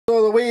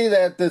way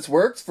that this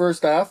works,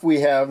 first off,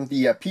 we have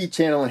the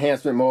P-channel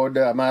enhancement mode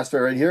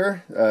MOSFET right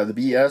here, the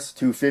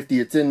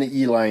BS250. It's in the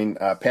E-line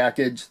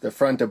package. The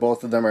front of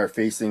both of them are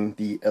facing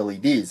the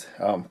LEDs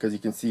because you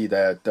can see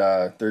that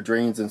their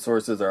drains and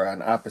sources are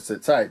on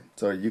opposite side.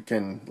 So you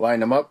can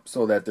line them up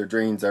so that their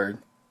drains are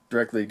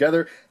directly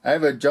together. I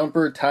have a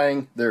jumper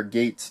tying their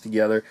gates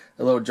together.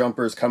 A little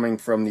jumper is coming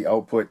from the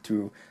output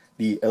to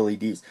the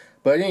LEDs.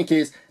 But in any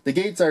case, the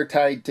gates are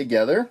tied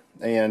together,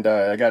 and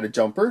I got a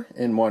jumper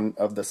in one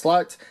of the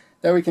slots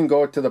that we can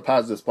go to the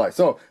positive supply.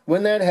 So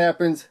when that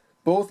happens,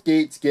 both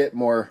gates get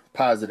more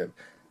positive.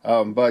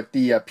 But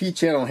the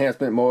P-channel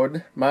enhancement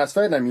mode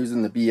MOSFET, I'm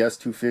using the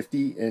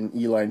BS250 and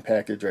E-line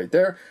package right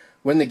there.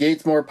 When the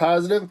gate's more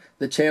positive,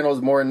 the channel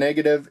is more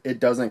negative, it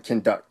doesn't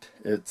conduct.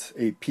 It's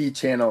a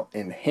P-channel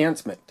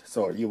enhancement,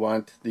 so you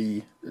want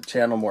the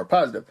channel more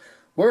positive.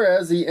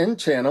 Whereas the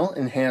N-channel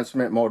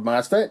enhancement mode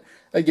MOSFET,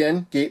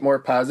 again, gate more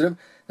positive,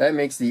 that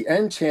makes the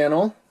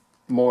N-channel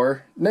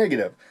more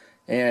negative.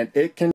 And it can